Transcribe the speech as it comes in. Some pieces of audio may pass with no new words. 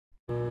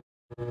The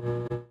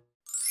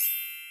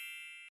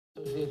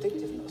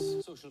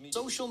addictiveness.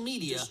 Social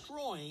media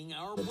destroying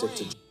our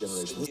Addicted brain.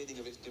 generation. Beginning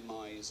of its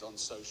demise on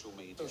social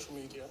media. Social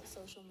media.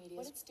 Social media,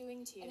 what it's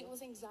doing to you, and it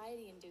was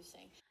anxiety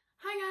inducing.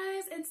 Hi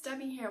guys, it's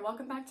Debbie here.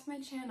 Welcome back to my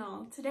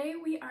channel. Today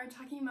we are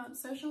talking about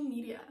social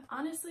media.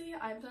 Honestly,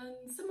 I've done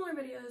similar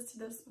videos to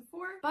this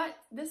before, but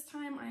this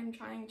time I'm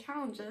trying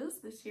challenges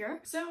this year.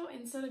 So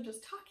instead of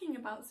just talking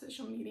about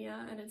social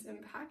media and its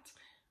impact,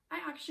 I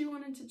actually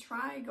wanted to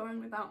try going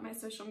without my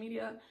social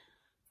media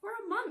for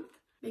a month.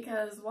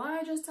 Because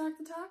why just talk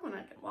the talk when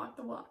I can walk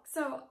the walk?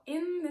 So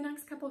in the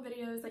next couple of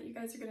videos that you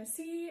guys are going to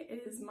see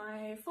is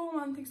my full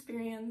month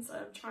experience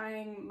of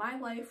trying my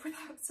life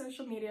without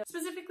social media,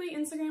 specifically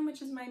Instagram,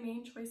 which is my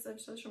main choice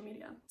of social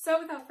media. So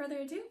without further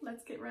ado,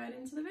 let's get right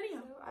into the video.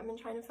 So I've been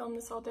trying to film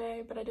this all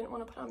day, but I didn't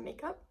want to put on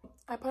makeup.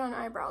 I put on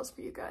eyebrows for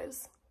you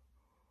guys.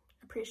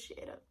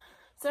 Appreciate it.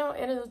 So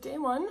it is day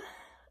one,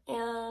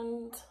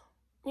 and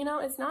you know,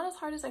 it's not as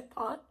hard as I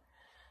thought.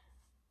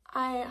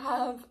 I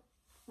have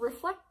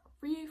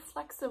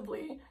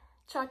reflexively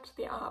checked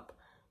the app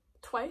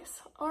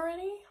twice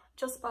already,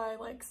 just by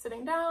like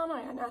sitting down.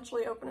 I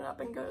naturally open it up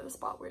and go to the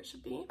spot where it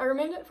should be. I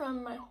removed it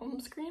from my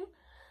home screen.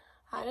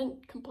 I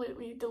didn't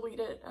completely delete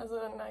it as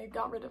in I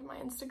got rid of my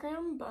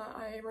Instagram, but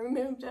I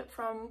removed it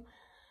from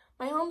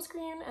my home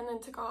screen and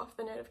then took off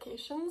the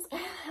notifications.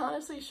 And I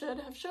honestly should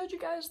have showed you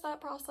guys that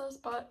process,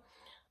 but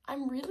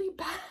I'm really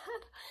bad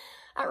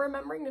at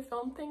remembering to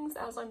film things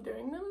as I'm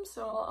doing them,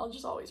 so I'll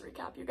just always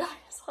recap you guys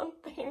on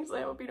things.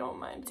 I hope you don't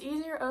mind. It's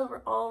easier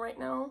overall right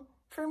now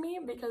for me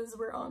because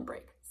we're on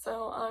break,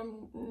 so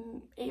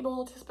I'm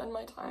able to spend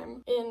my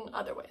time in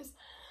other ways.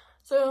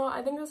 So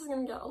I think this is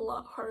gonna get a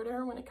lot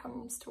harder when it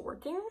comes to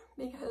working,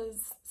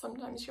 because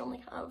sometimes you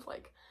only have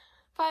like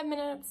 5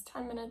 minutes,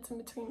 10 minutes in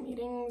between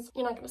meetings.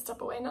 You're not gonna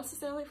step away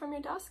necessarily from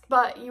your desk,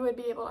 but you would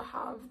be able to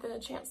have the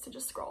chance to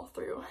just scroll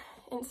through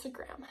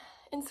Instagram.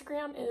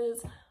 Instagram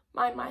is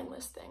my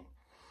mindless thing.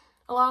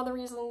 A lot of the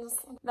reasons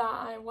that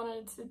I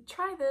wanted to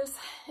try this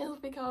is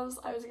because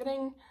I was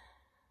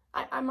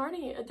I'm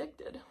already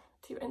addicted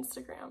to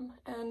Instagram,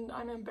 and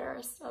I'm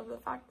embarrassed of the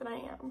fact that I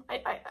am.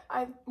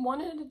 I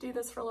wanted to do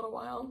this for a little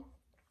while.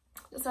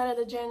 Decided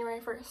that January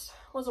 1st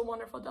was a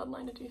wonderful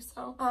deadline to do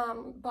so,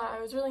 but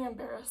I was really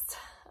embarrassed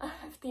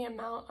of the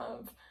amount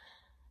of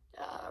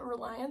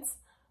reliance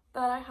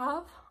that I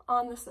have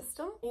on the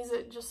system. Use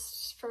it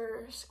just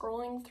for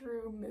scrolling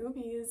through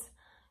movies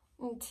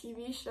and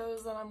TV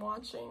shows that I'm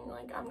watching.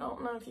 Like, I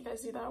don't know if you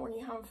guys do that, when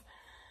you have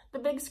the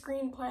big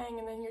screen playing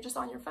and then you're just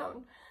on your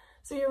phone.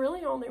 So you're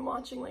really only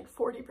watching like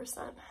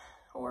 40%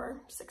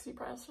 or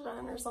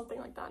 60% or something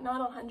like that,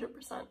 not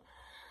 100%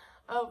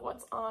 of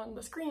what's on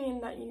the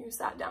screen that you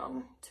sat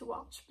down to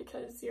watch,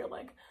 because you're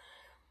like,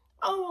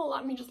 oh, well,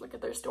 let me just look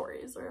at their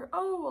stories, or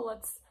oh, well,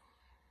 let's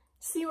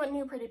see what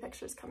new pretty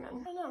pictures come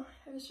in. I don't know,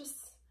 it was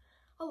just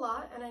a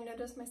lot, and I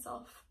noticed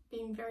myself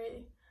being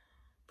very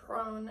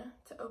prone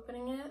to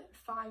opening it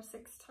 5,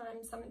 6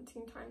 times,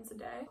 17 times a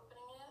day.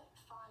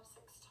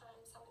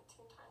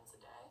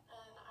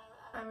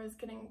 And I was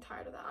getting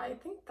tired of that. I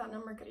think that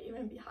number could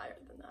even be higher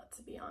than that,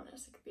 to be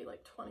honest. It could be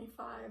like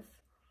 25,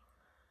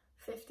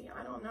 50,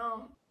 I don't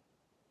know.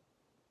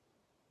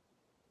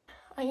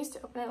 I used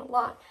to open it a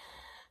lot.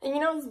 And you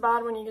know it's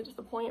bad when you get to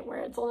the point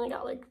where it's only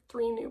got like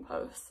 3 new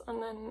posts,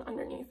 and then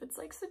underneath it's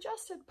like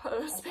suggested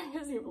posts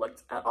because you've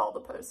looked at all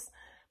the posts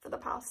for the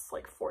past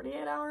like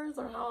 48 hours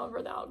or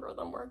however the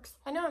algorithm works.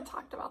 I know I've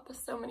talked about this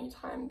so many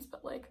times,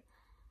 but like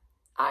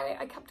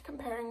I kept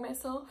comparing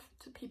myself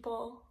to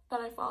people that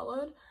I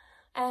followed.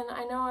 And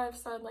I know I've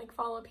said like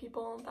follow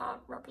people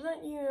that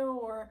represent you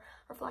or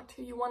reflect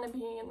who you want to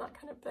be and that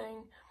kind of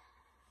thing.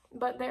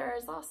 But there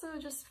is also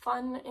just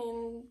fun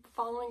in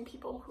following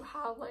people who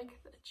have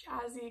like the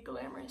jazzy,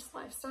 glamorous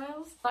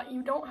lifestyles that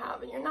you don't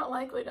have and you're not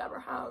likely to ever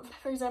have.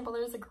 For example,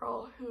 there's a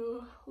girl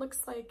who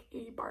looks like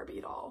a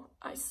Barbie doll,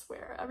 I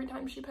swear. Every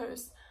time she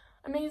posts,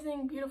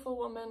 amazing, beautiful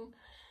woman,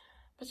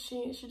 but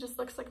she just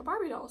looks like a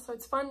Barbie doll. So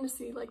it's fun to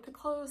see like the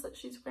clothes that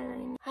she's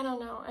wearing. I don't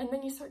know. And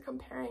then you start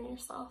comparing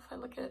yourself. I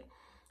look at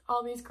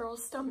all these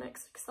girls'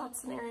 stomachs because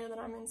that's an area that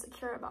I'm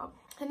insecure about.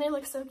 And they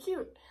look so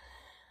cute.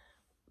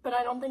 But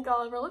I don't think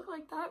I'll ever look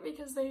like that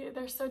because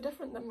they're so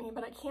different than me,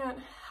 but I can't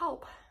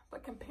help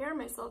but compare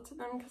myself to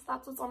them because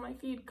that's what's on my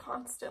feed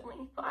constantly.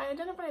 I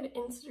identified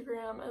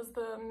Instagram as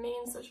the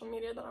main social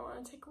media that I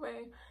want to take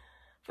away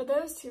for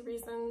those 2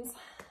 reasons.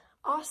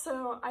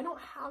 Also, I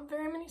don't have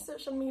very many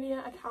social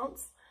media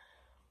accounts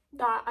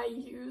that I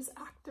use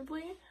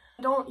actively.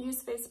 I don't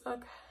use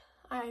Facebook.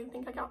 I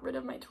think I got rid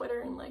of my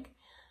Twitter in like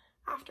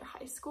after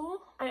high school.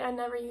 I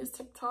never use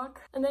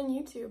TikTok. And then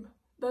YouTube.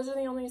 Those are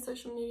the only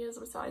social medias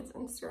besides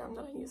Instagram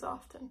that I use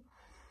often.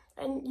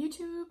 And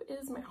YouTube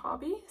is my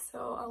hobby,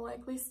 so I'll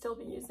likely still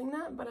be using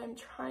that, but I'm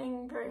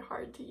trying very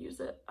hard to use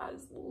it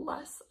as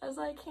less as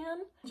I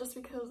can, just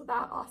because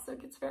that also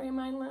gets very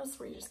mindless,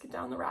 where you just get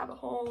down the rabbit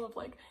hole of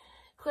like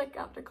click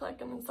after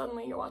click, and then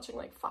suddenly you're watching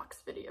like Fox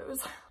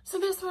videos. So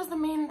this was the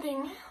main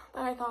thing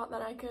that I thought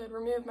that I could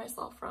remove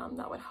myself from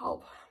that would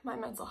help my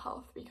mental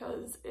health,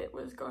 because it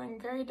was going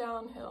very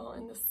downhill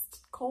in this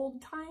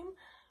cold time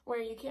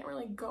where you can't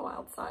really go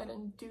outside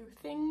and do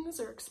things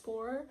or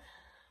explore.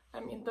 I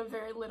mean, the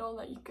very little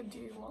that you could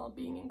do while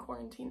being in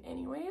quarantine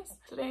anyways.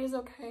 Today is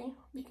okay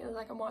because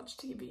I can watch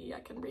TV, I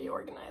can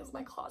reorganize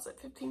my closet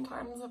 15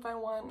 times if I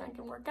want, I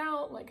can work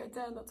out like I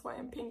did, that's why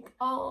I'm pink.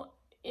 All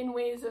in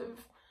ways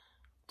of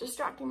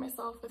distracting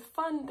myself with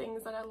fun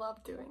things that I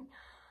love doing.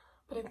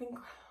 But I think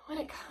when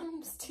it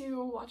comes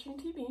to watching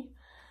TV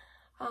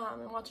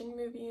and watching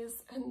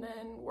movies and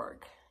then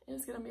work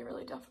is gonna be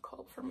really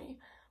difficult for me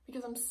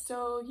because I'm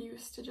so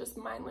used to just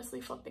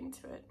mindlessly flipping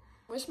to it.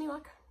 Wish me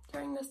luck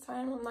during this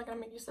time. I'm not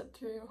gonna make you sit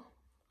through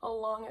a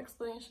long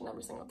explanation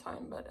every single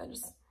time, but I'm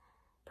just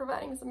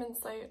providing some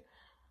insight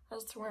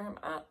as to where I'm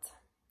at,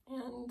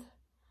 and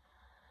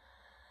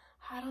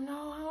I don't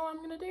know how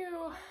I'm gonna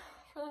do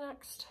for the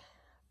next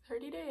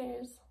 30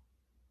 days.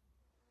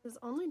 This is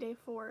only day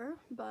 4,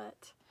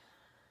 but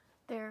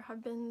there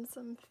have been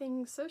some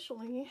things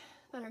socially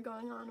that are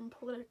going on and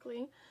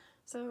politically.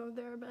 So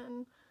there have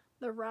been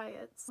the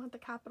riots at the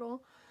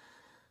Capitol,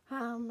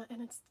 and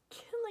it's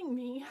killing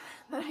me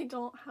that I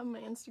don't have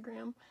my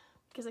Instagram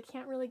because I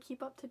can't really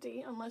keep up to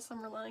date unless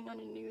I'm relying on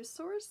a news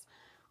source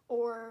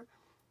or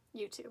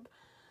YouTube.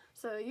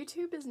 So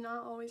YouTube is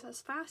not always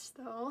as fast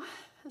though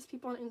as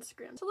people on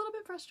Instagram. It's a little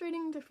bit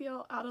frustrating to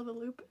feel out of the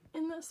loop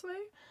in this way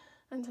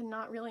and to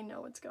not really know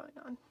what's going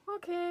on.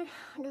 Okay,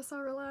 I guess I'll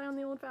rely on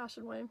the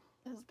old-fashioned way.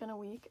 It's been a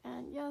week,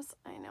 and yes,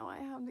 I know I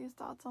have these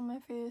dots on my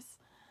face.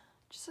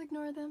 Just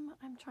ignore them.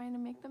 I'm trying to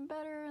make them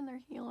better and they're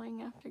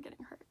healing after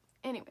getting hurt.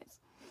 Anyways,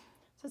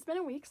 so it's been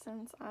a week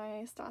since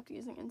I stopped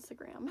using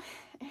Instagram,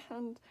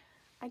 and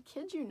I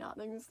kid you not,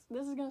 this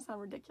is gonna sound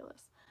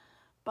ridiculous,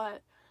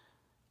 but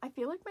I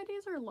feel like my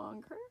days are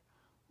longer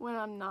when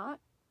I'm not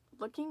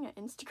looking at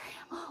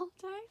Instagram all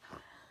day.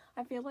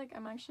 I feel like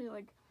I'm actually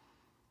like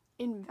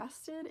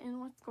invested in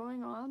what's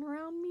going on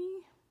around me.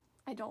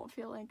 I don't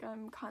feel like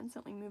I'm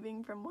constantly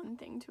moving from one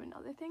thing to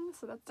another thing,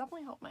 so that's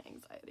definitely helped my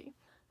anxiety.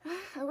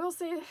 I will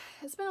say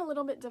it's been a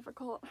little bit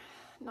difficult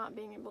not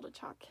being able to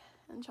check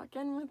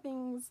in with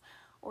things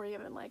or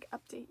even like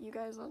update you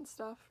guys on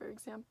stuff. For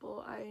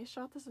example, I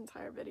shot this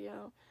entire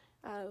video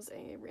as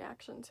a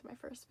reaction to my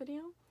first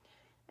video,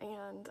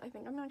 and I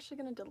think I'm actually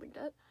gonna delete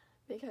it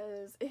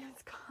because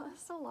it's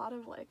caused a lot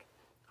of like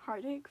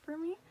heartache for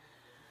me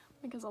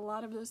because a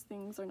lot of those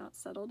things are not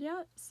settled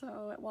yet.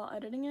 So while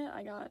editing it,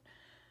 I got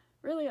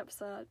really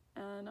upset,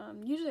 and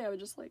usually I would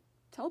just like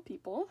tell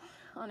people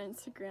on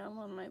Instagram,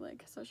 on my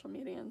like social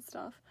media and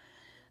stuff,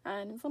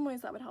 and in some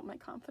ways that would help my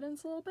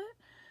confidence a little bit,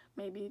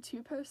 maybe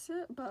to post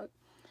it, but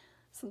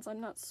since I'm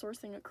not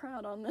sourcing a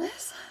crowd on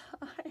this,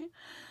 I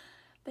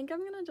think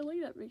I'm gonna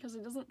delete it because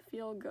it doesn't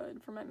feel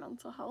good for my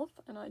mental health,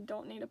 and I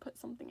don't need to put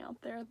something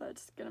out there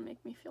that's gonna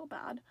make me feel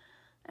bad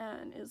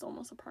and is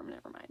almost a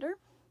permanent reminder.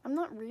 I'm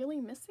not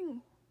really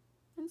missing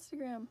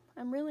Instagram.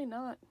 I'm really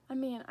not. I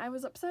mean, I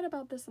was upset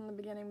about this in the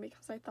beginning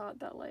because I thought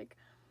that like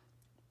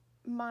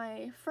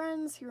my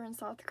friends who are in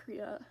South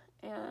Korea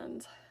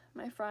and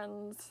my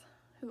friends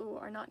who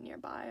are not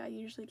nearby, I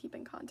usually keep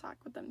in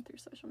contact with them through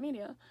social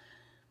media,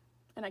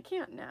 and I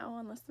can't now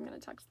unless I'm gonna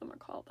text them or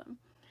call them.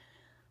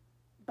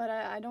 But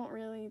I don't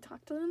really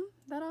talk to them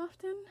that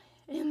often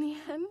in the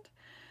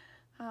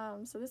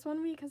end. So this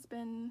 1 week has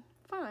been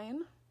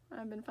fine.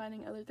 I've been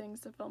finding other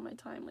things to fill my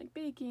time, like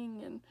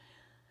baking and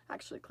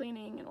actually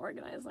cleaning and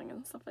organizing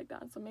and stuff like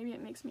that. So maybe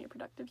it makes me a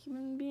productive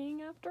human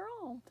being after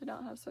all to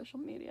not have social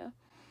media.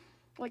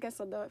 Like I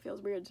said though, it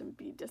feels weird to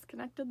be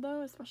disconnected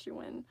though, especially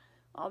when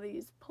all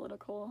these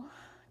political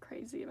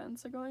crazy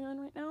events are going on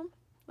right now.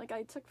 Like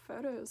I took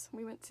photos.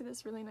 We went to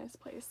this really nice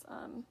place.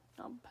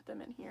 I'll put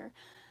them in here.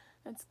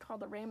 It's called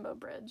the Rainbow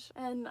Bridge.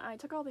 And I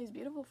took all these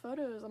beautiful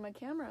photos on my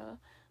camera,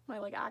 my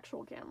like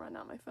actual camera,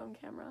 not my phone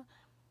camera.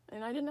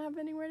 And I didn't have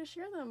anywhere to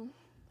share them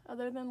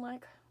other than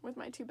like with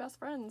my 2 best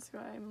friends who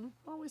I'm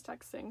always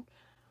texting.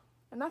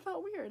 And that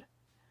felt weird. It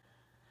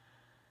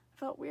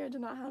felt weird to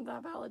not have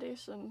that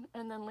validation.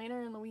 And then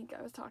later in the week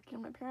I was talking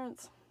to my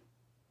parents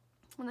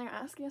when they were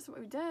asking us what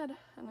we did,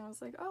 and I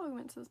was like, oh, we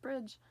went to this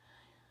bridge.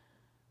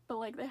 But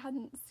like they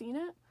hadn't seen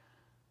it.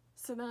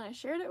 So then I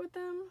shared it with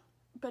them,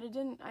 but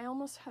I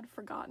almost had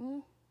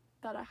forgotten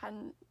that I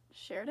hadn't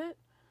shared it.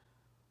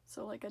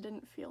 So like I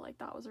didn't feel like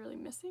that was really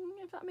missing,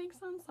 if that makes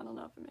sense. I don't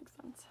know if it makes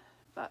sense.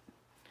 But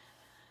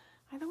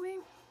either way,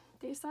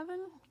 day 7,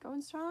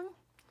 going strong.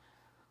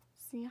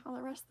 See how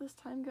the rest of this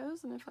time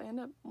goes and if I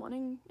end up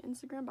wanting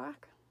Instagram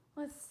back.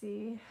 Let's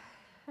see.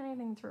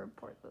 Anything to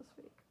report this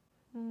week?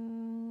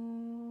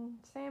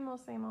 Same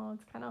old, same old.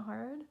 It's kind of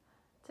hard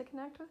to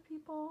connect with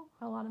people.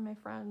 A lot of my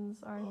friends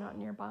are not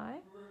nearby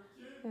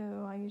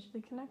who I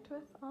usually connect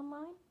with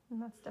online,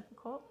 and that's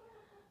difficult.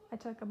 I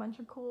took a bunch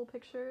of cool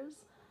pictures.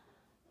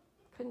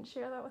 Couldn't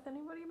share that with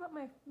anybody but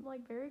my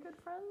like very good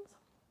friends.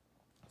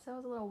 So it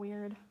was a little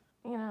weird.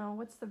 You know,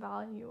 what's the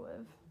value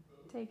of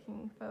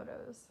taking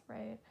photos,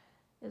 right?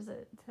 Is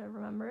it to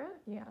remember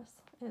it? Yes.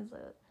 Is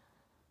it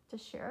to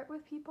share it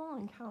with people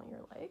and count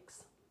your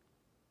likes?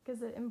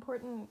 Is it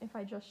important if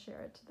I just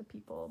share it to the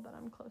people that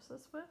I'm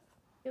closest with?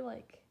 I feel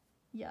like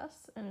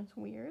yes, and it's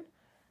weird,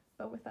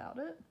 but without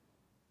it,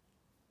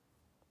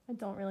 I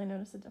don't really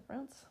notice a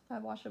difference.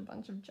 I've watched a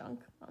bunch of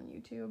junk on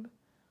YouTube.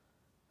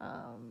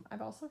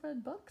 I've also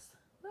read books,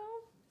 though,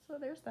 so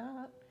there's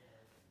that.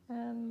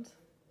 And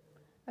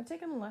I've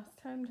taken less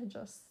time to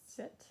just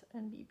sit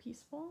and be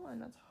peaceful,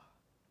 and that's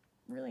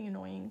really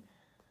annoying.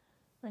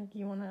 Like,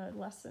 you want to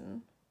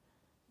lessen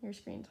your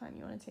screen time.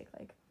 You want to take,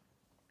 like,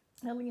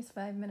 at least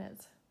 5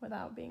 minutes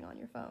without being on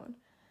your phone.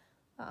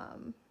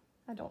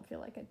 I don't feel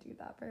like I do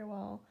that very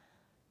well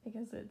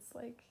because it's,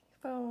 like,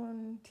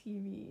 phone,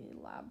 TV,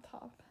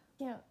 laptop.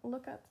 Can't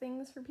look up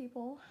things for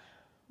people,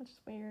 which is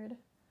weird.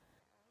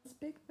 It's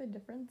big of a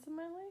difference in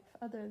my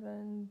life other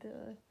than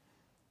the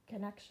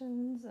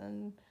connections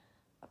and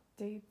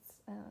updates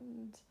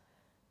and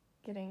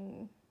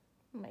getting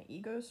my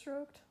ego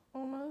stroked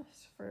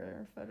almost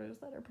for photos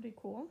that are pretty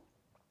cool.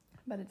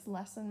 But it's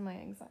lessened my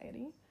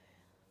anxiety.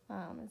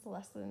 It's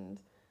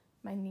lessened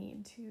my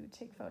need to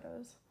take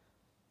photos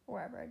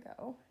wherever I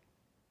go.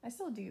 I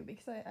still do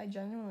because I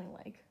genuinely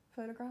like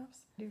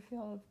photographs. I do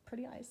feel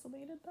pretty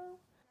isolated though.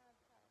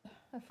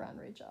 A friend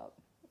reached out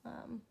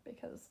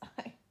because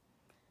I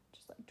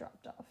just like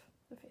dropped off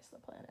the face of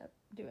the planet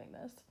doing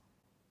this.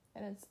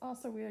 And it's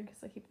also weird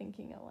because I keep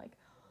thinking of like,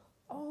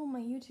 oh,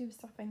 my YouTube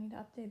stuff, I need to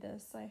update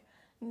this. I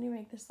need to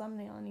make this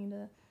thumbnail. I need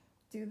to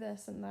do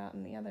this and that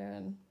and the other.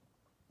 And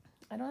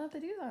I don't have to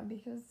do that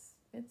because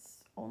it's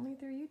only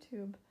through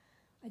YouTube.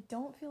 I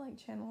don't feel like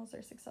channels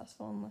are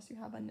successful unless you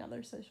have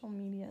another social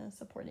media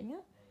supporting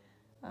it,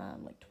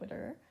 like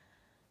Twitter,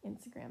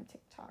 Instagram,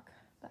 TikTok,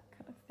 that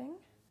kind of thing.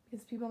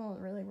 Because people don't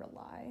really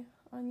rely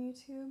on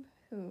YouTube,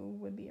 who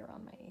would be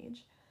around my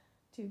age,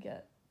 to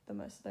get the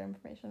most of their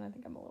information. I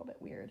think I'm a little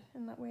bit weird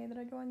in that way that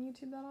I go on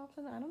YouTube that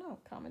often. I don't know.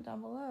 Comment down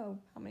below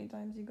how many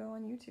times you go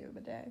on YouTube a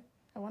day.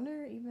 I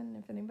wonder even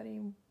if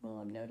anybody will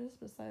have noticed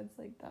besides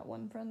like that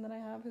one friend that I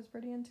have who's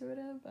pretty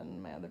intuitive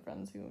and my other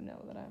friends who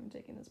know that I'm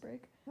taking this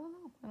break. I don't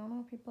know. I don't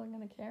know if people are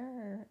gonna care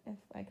or if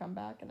I come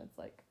back and it's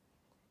like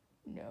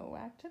no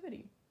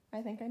activity.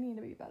 I think I need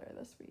to be better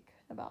this week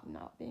about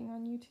not being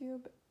on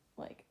YouTube.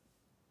 Like,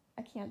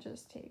 I can't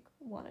just take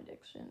one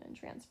addiction and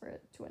transfer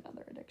it to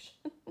another addiction.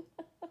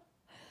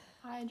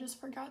 I just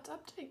forgot to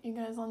update you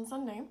guys on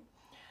Sunday.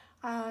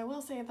 I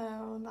will say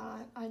though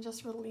that I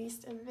just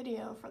released a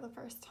video for the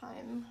first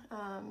time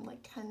like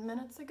 10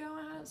 minutes ago.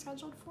 I had it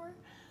scheduled for.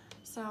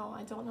 So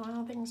I don't know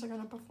how things are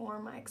going to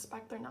perform. I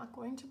expect they're not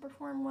going to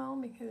perform well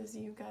because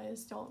you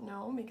guys don't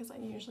know, because I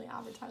usually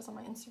advertise on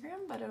my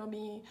Instagram, but it'll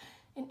be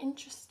an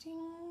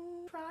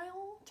interesting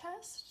trial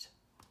test.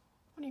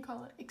 What do you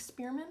call it?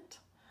 Experiment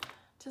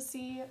to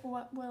see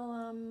what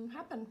will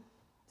happen.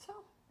 So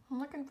I'm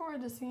looking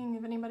forward to seeing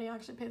if anybody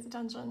actually pays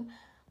attention.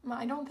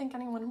 I don't think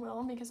anyone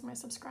will because my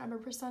subscriber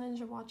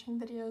percentage of watching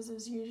videos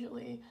is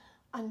usually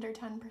under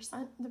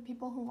 10% the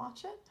people who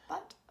watch it.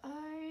 But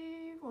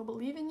I will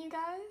believe in you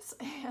guys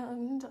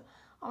and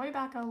I'll be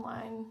back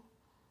online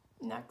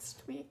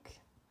next week.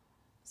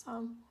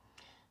 So,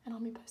 and I'll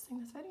be posting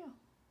this video.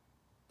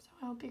 So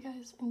I hope you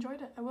guys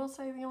enjoyed it. I will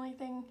say the only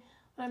thing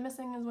that I'm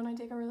missing is when I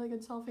take a really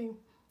good selfie.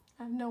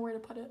 I have nowhere to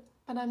put it,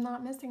 but I'm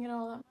not missing it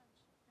all that much.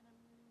 And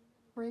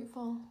I'm really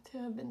grateful to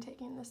have been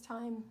taking this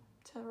time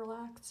to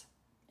relax.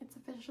 It's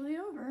officially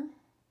over.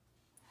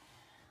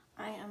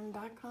 I am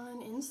back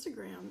on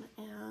Instagram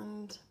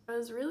and I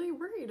was really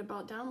worried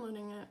about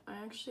downloading it. I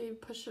actually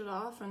pushed it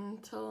off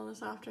until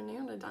this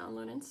afternoon to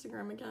download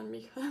Instagram again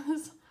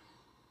because,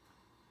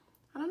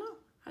 I don't know,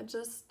 I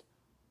just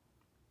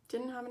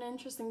didn't have an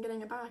interest in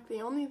getting it back.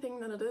 The only thing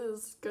that it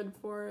is good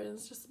for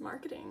is just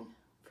marketing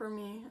for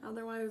me.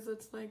 Otherwise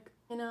it's like,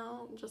 you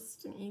know,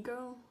 just an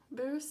ego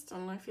boost,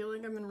 and I feel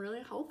like I've been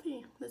really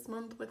healthy this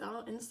month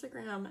without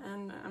Instagram,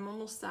 and I'm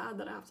almost sad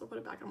that I have to put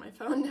it back on my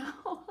phone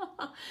now.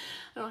 I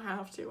don't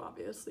have to,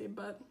 obviously,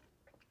 but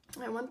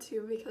I want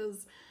to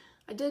because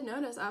I did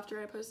notice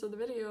after I posted the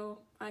video,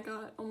 I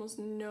got almost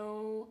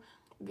no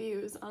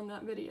views on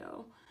that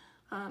video.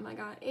 I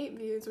got 8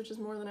 views, which is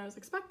more than I was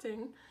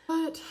expecting,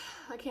 but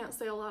I can't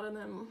say a lot of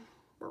them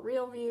were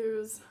real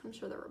views. I'm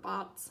sure there were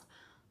bots,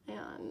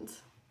 and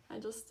I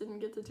just didn't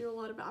get to do a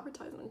lot of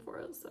advertising for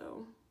it,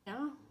 so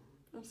yeah,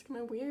 that's kind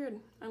of weird.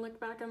 I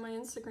look back on my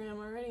Instagram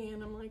already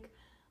and I'm like,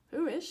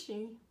 who is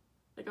she?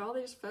 Like all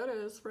these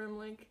photos from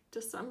like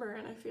December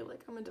and I feel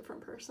like I'm a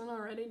different person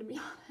already, to be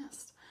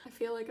honest. I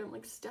feel like I'm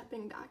like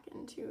stepping back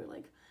into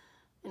like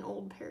an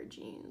old pair of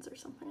jeans or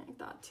something like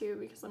that too,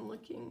 because I'm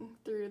looking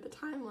through the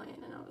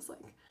timeline and I was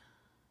like,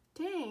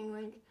 dang,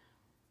 like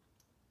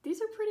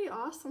these are pretty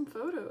awesome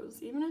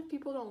photos. Even if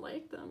people don't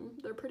like them,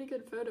 they're pretty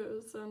good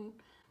photos. And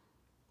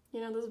you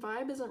know, this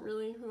vibe isn't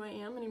really who I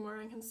am anymore.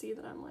 I can see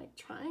that I'm like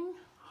trying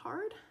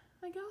hard,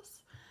 I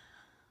guess.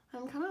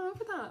 I'm kind of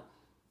over that.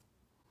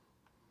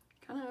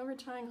 Kind of over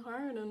trying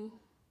hard, and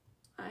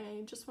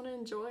I just want to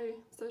enjoy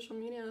social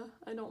media.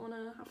 I don't want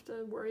to have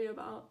to worry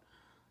about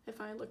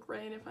if I look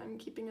right, if I'm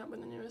keeping up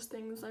with the newest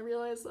things. I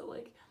realize that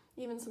like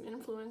even some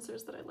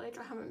influencers that I like,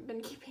 I haven't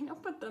been keeping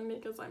up with them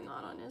because I'm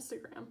not on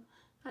Instagram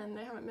and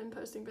they haven't been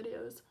posting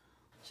videos.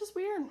 It's just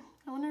weird.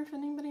 I wonder if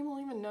anybody will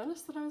even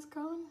notice that I was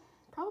gone.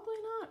 Probably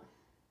not.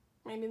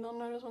 Maybe they'll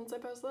notice once I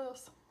post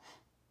this.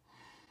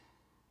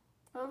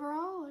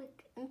 Overall,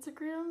 like,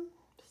 Instagram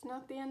is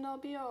not the end all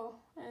be all,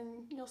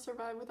 and you'll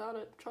survive without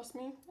it. Trust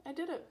me, I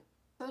did it.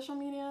 Social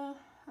media,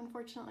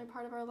 unfortunately,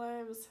 part of our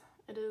lives.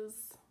 It is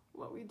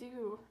what we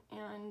do,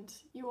 and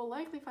you will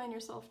likely find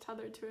yourself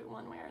tethered to it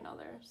one way or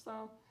another.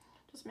 So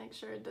just make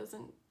sure it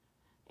doesn't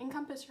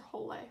encompass your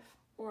whole life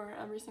or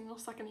every single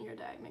second of your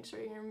day. Make sure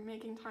you're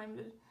making time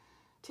to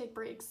take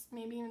breaks,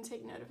 maybe even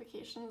take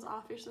notifications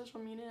off your social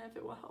media if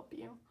it will help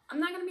you. I'm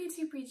not going to be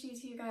too preachy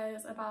to you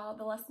guys about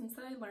the lessons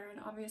that I learned.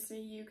 Obviously,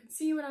 you could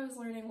see what I was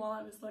learning while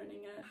I was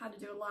learning it. I had to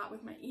do a lot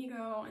with my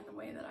ego and the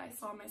way that I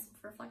saw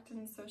myself reflected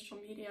in social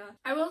media.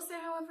 I will say,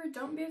 however,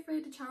 don't be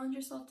afraid to challenge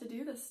yourself to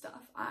do this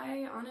stuff.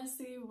 I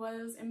honestly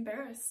was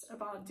embarrassed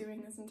about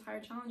doing this entire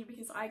challenge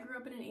because I grew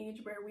up in an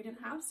age where we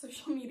didn't have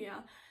social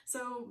media.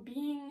 So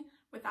being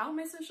without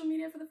my social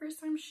media for the first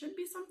time should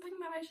be something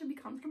that I should be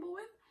comfortable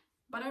with.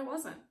 But I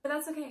wasn't. But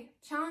that's okay.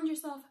 Challenge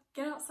yourself,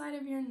 get outside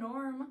of your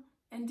norm,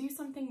 and do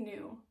something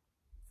new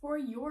for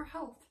your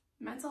health,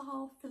 mental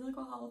health,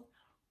 physical health,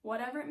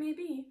 whatever it may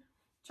be.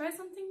 Try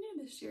something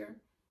new this year.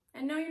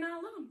 And know you're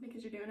not alone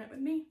because you're doing it with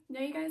me.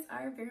 Know you guys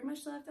are very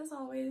much loved as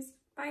always.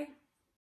 Bye.